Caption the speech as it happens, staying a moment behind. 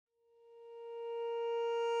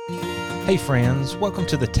Hey friends, welcome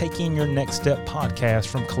to the Taking Your Next Step podcast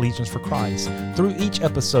from Collegians for Christ. Through each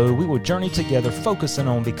episode, we will journey together focusing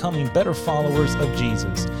on becoming better followers of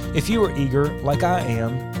Jesus. If you are eager, like I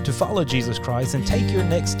am, to follow Jesus Christ, then take your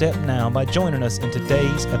next step now by joining us in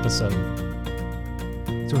today's episode.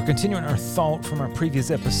 So we're continuing our thought from our previous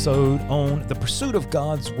episode on the pursuit of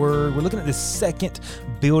God's Word. We're looking at this second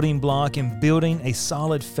building block in building a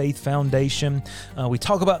solid faith foundation. We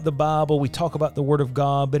talk about the Bible, we talk about the Word of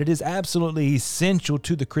God, but it is absolutely essential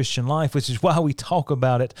to the Christian life, which is why we talk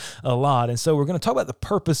about it a lot. And so we're going to talk about the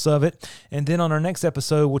purpose of it, and then on our next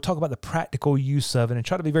episode, we'll talk about the practical use of it and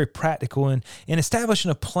try to be very practical in establishing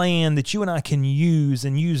a plan that you and I can use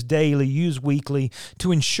and use daily, use weekly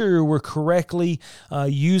to ensure we're correctly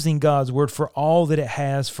using God's Word for all that it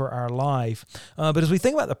has for our life. But as we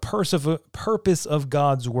think about the purpose of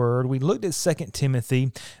God's Word, we looked at 2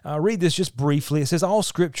 Timothy. I'll read this just briefly. It says, "All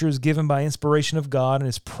Scripture is given by inspiration of God and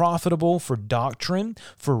is profitable for doctrine,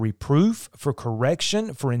 for reproof, for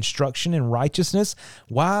correction, for instruction in righteousness.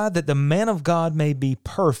 Why? That the man of God may be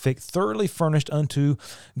perfect, thoroughly furnished unto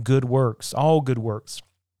good works," all good works.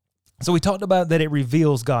 So we talked about that it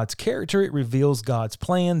reveals God's character, it reveals God's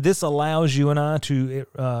plan. This allows you and I to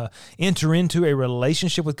enter into a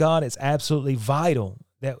relationship with God. It's absolutely vital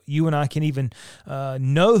that you and I can even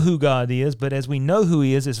know who God is, but as we know who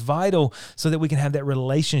He is, it's vital so that we can have that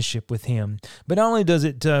relationship with Him. But not only does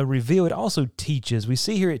it reveal, it also teaches. We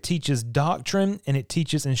see here it teaches doctrine and it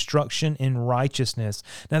teaches instruction in righteousness.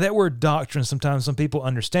 Now that word doctrine, sometimes some people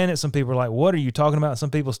understand it. Some people are like, what are you talking about?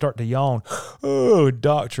 Some people start to yawn. Oh,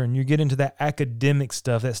 doctrine. You get into that academic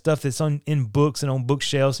stuff, that stuff that's in books and on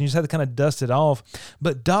bookshelves, and you just have to kind of dust it off.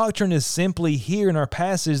 But doctrine is simply here in our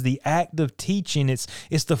passage, the act of teaching.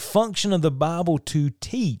 It's the function of the Bible to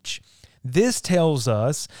teach. This tells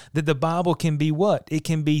us that the Bible can be what? It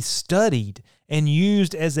can be studied and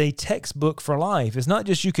used as a textbook for life. It's not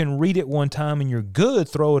just you can read it one time and you're good,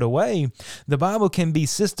 throw it away. The Bible can be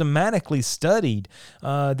systematically studied,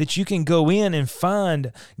 that you can go in and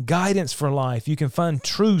find guidance for life. You can find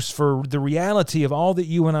truths for the reality of all that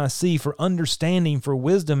you and I see, for understanding, for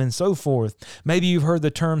wisdom, and so forth. Maybe you've heard the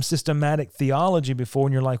term systematic theology before,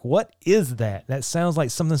 and you're like, what is that? That sounds like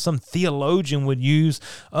something some theologian would use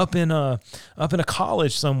up in a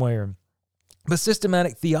college somewhere. But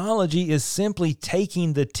systematic theology is simply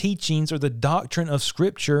taking the teachings or the doctrine of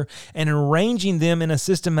Scripture and arranging them in a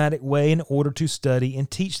systematic way in order to study and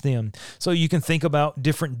teach them. So you can think about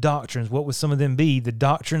different doctrines. What would some of them be? The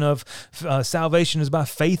doctrine of salvation is by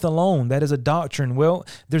faith alone. That is a doctrine. Well,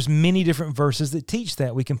 there's many different verses that teach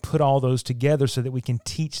that. We can put all those together so that we can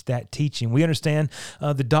teach that teaching. We understand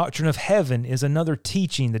the doctrine of heaven is another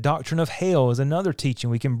teaching. The doctrine of hell is another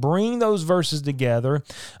teaching. We can bring those verses together,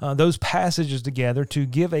 those passages together to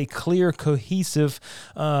give a clear, cohesive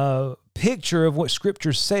picture of what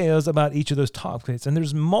Scripture says about each of those topics. And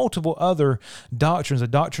there's multiple other doctrines, the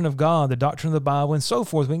doctrine of God, the doctrine of the Bible, and so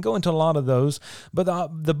forth. We can go into a lot of those, but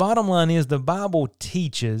the bottom line is the Bible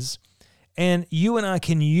teaches, and you and I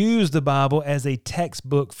can use the Bible as a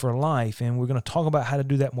textbook for life, and we're going to talk about how to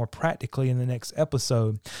do that more practically in the next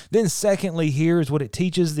episode. Then secondly, here is what it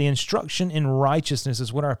teaches. The instruction in righteousness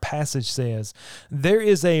is what our passage says. There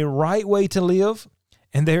is a right way to live,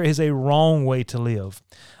 and there is a wrong way to live.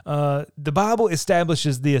 The Bible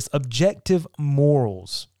establishes this, objective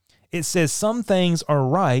morals. It says some things are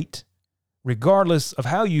right regardless of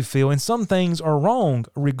how you feel, and some things are wrong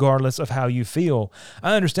regardless of how you feel.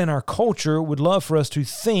 I understand our culture would love for us to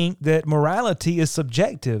think that morality is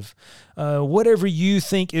subjective. Whatever you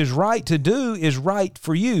think is right to do is right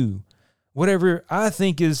for you. Whatever I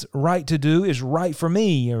think is right to do is right for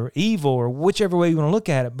me, or evil, or whichever way you want to look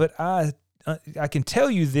at it. But I can tell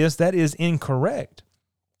you this, that is incorrect.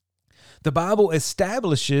 The Bible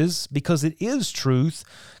establishes, because it is truth,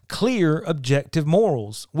 clear, objective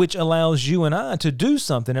morals, which allows you and I to do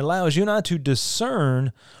something. It allows you and I to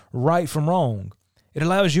discern right from wrong. It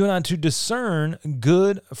allows you and I to discern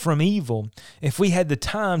good from evil. If we had the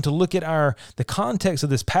time to look at the context of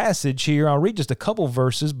this passage here, I'll read just a couple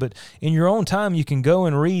verses, but in your own time you can go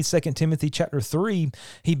and read 2 Timothy chapter 3.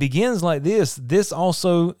 He begins like this, This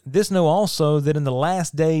know also that in the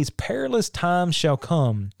last days perilous times shall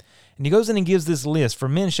come. And he goes in and gives this list. For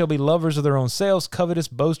men shall be lovers of their own selves, covetous,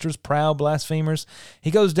 boasters, proud, blasphemers. He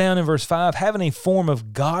goes down in verse 5, having a form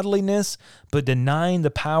of godliness, but denying the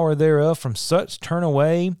power thereof. From such turn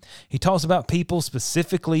away. He talks about people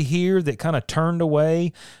specifically here that kind of turned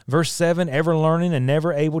away. Verse 7, ever learning and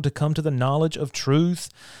never able to come to the knowledge of truth.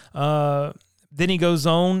 Then he goes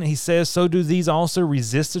on, he says, so do these also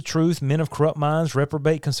resist the truth. Men of corrupt minds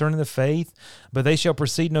reprobate concerning the faith, but they shall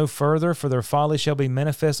proceed no further, for their folly shall be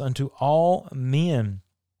manifest unto all men.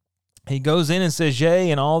 He goes in and says, yea,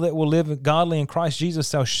 and all that will live godly in Christ Jesus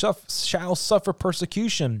shall suffer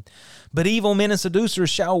persecution. But evil men and seducers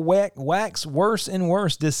shall wax worse and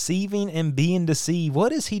worse, deceiving and being deceived.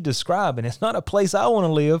 What is he describing? It's not a place I want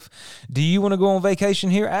to live. Do you want to go on vacation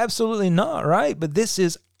here? Absolutely not, right? But this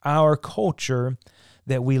is our culture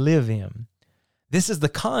that we live in. This is the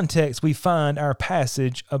context we find our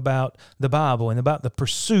passage about the Bible and about the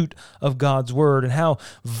pursuit of God's Word and how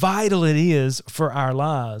vital it is for our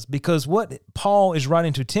lives. Because what Paul is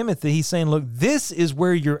writing to Timothy, he's saying, look, this is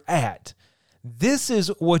where you're at. This is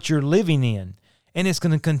what you're living in. And it's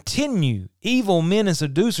going to continue. Evil men and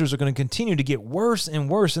seducers are going to continue to get worse and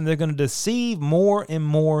worse, and they're going to deceive more and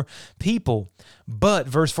more people. But,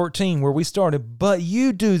 verse 14, where we started, but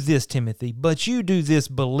you do this, Timothy, but you do this,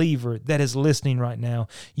 believer that is listening right now.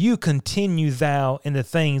 You continue thou in the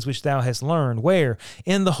things which thou hast learned. Where?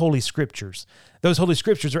 In the Holy Scriptures. Those Holy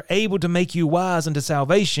Scriptures are able to make you wise unto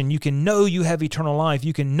salvation. You can know you have eternal life.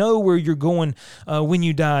 You can know where you're going when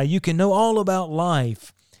you die. You can know all about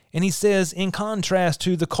life. And he says, in contrast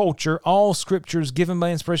to the culture, all Scripture is given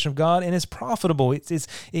by inspiration of God, and it's profitable.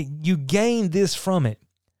 You gain this from it.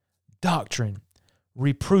 Doctrine,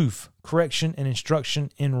 reproof, correction, and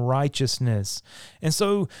instruction in righteousness. And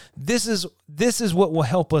so this is what will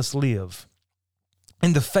help us live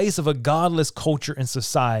in the face of a godless culture and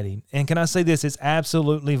society. And can I say this? It's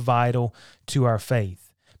absolutely vital to our faith.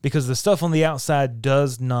 Because the stuff on the outside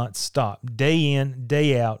does not stop. Day in,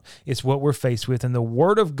 day out, it's what we're faced with. And the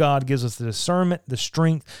Word of God gives us the discernment, the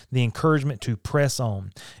strength, the encouragement to press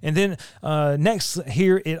on. And then next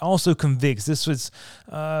here, it also convicts. This was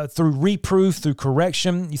through reproof, through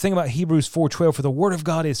correction. You think about Hebrews 4:12, for the Word of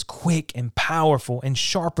God is quick and powerful and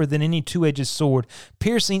sharper than any two-edged sword,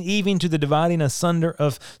 piercing even to the dividing asunder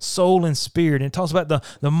of soul and spirit. And it talks about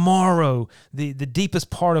the marrow, the deepest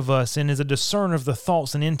part of us, and is a discerner of the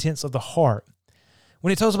thoughts and intents of the heart.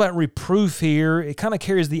 When it talks about reproof here, it kind of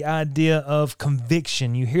carries the idea of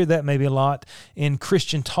conviction. You hear that maybe a lot in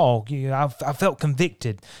Christian talk. I felt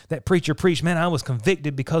convicted. That preacher preached, man, I was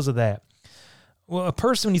convicted because of that. Well, a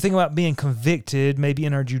person, when you think about being convicted, maybe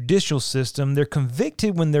in our judicial system, they're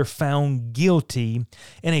convicted when they're found guilty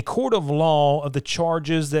in a court of law of the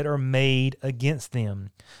charges that are made against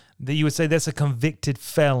them. That you would say that's a convicted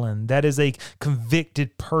felon. That is a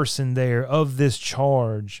convicted person there of this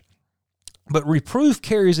charge. But reproof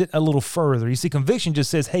carries it a little further. You see, conviction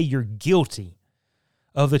just says, hey, you're guilty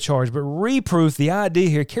of the charge. But reproof, the idea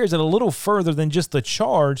here, carries it a little further than just the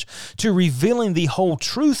charge to revealing the whole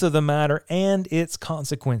truth of the matter and its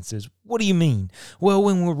consequences. What do you mean? Well,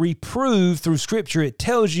 when we reprove through Scripture, it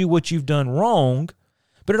tells you what you've done wrong,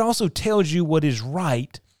 but it also tells you what is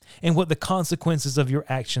right and what the consequences of your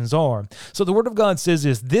actions are. So the Word of God says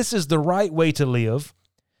this is the right way to live.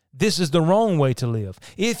 This is the wrong way to live.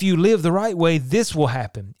 If you live the right way, this will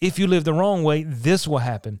happen. If you live the wrong way, this will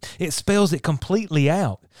happen. It spells it completely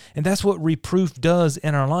out. And that's what reproof does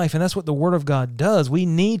in our life. And that's what the Word of God does. We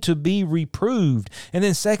need to be reproved. And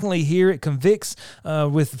then secondly, here it convicts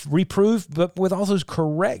with reproof, but with also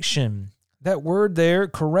correction. That word there,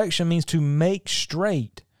 correction, means to make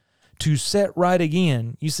straight, to set right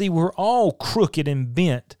again. You see, we're all crooked and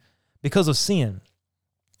bent because of sin.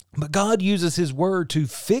 But God uses His Word to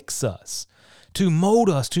fix us, to mold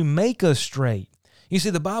us, to make us straight. You see,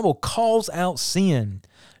 the Bible calls out sin,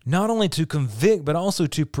 not only to convict, but also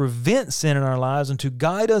to prevent sin in our lives and to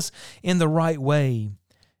guide us in the right way.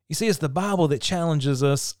 You see, it's the Bible that challenges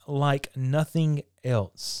us like nothing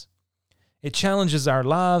else. It challenges our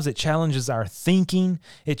lives. It challenges our thinking.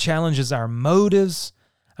 It challenges our motives.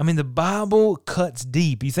 I mean, the Bible cuts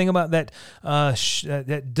deep. You think about that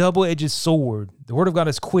double-edged sword. The Word of God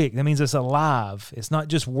is quick. That means it's alive. It's not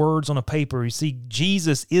just words on a paper. You see,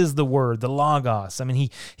 Jesus is the Word, the Logos. I mean,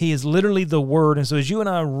 He is literally the Word. And so as you and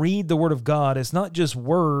I read the Word of God, it's not just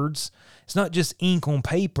words. It's not just ink on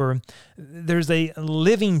paper. There's a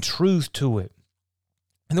living truth to it.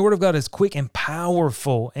 And the Word of God is quick and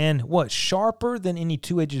powerful and what? Sharper than any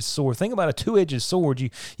two-edged sword. Think about a two-edged sword.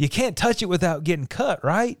 You can't touch it without getting cut,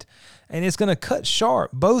 right? And it's going to cut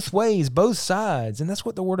sharp both ways, both sides. And that's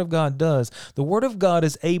what the Word of God does. The Word of God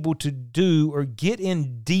is able to do or get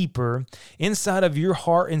in deeper inside of your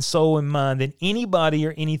heart and soul and mind than anybody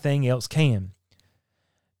or anything else can.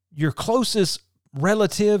 Your closest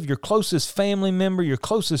relative, your closest family member, your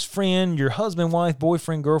closest friend, your husband, wife,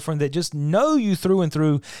 boyfriend, girlfriend that just know you through and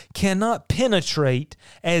through cannot penetrate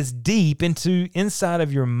as deep inside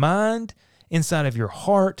of your mind, inside of your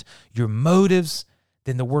heart, your motives,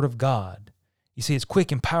 than the Word of God. You see, it's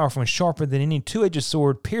quick and powerful and sharper than any two-edged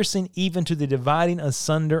sword, piercing even to the dividing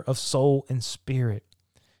asunder of soul and spirit.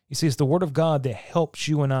 You see, it's the Word of God that helps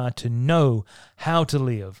you and I to know how to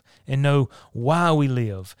live and know why we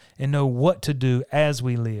live and know what to do as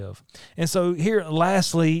we live. And so here,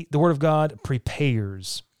 lastly, the Word of God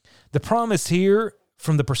prepares. The promise here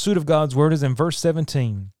from the pursuit of God's Word is in verse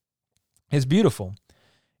 17. It's beautiful.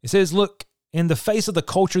 It says, look, in the face of the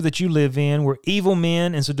culture that you live in, where evil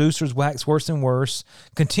men and seducers wax worse and worse,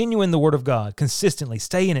 continue in the Word of God consistently.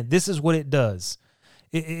 Stay in it. This is what it does.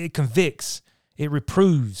 It convicts. It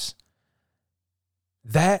reproves.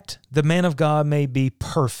 That the man of God may be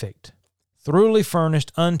perfect, thoroughly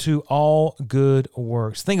furnished unto all good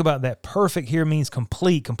works. Think about that. Perfect here means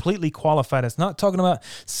complete, completely qualified. It's not talking about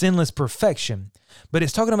sinless perfection, but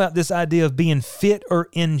it's talking about this idea of being fit or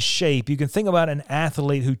in shape. You can think about an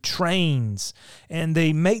athlete who trains and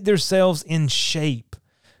they make themselves in shape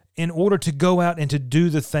in order to go out and to do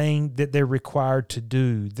the thing that they're required to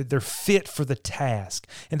do, that they're fit for the task.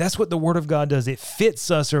 And that's what the Word of God does. It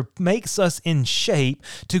fits us or makes us in shape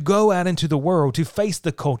to go out into the world, to face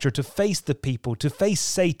the culture, to face the people, to face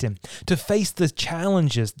Satan, to face the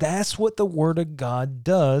challenges. That's what the Word of God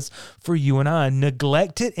does for you and I.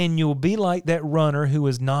 Neglect it and you'll be like that runner who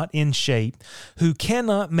is not in shape, who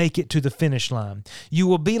cannot make it to the finish line. You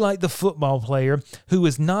will be like the football player who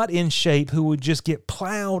is not in shape, who would just get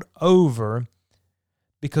plowed over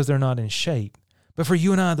because they're not in shape. But for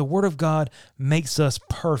you and I, the Word of God makes us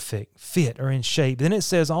perfect, fit, or in shape. Then it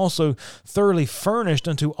says also thoroughly furnished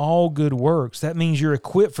unto all good works. That means you're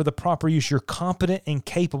equipped for the proper use. You're competent and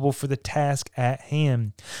capable for the task at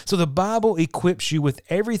hand. So the Bible equips you with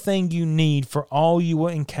everything you need for all you will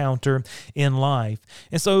encounter in life.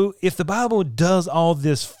 And so if the Bible does all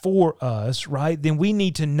this for us, right, then we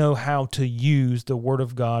need to know how to use the Word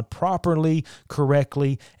of God properly,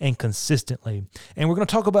 correctly, and consistently. And we're going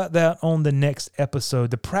to talk about that on the next episode,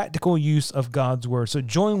 the practical use of God's Word. So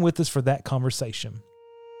join with us for that conversation.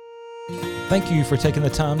 Thank you for taking the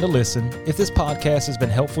time to listen. If this podcast has been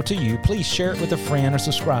helpful to you, please share it with a friend or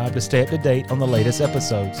subscribe to stay up to date on the latest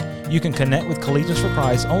episodes. You can connect with Collegians for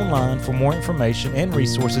Christ online for more information and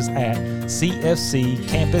resources at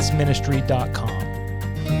cfccampusministry.com.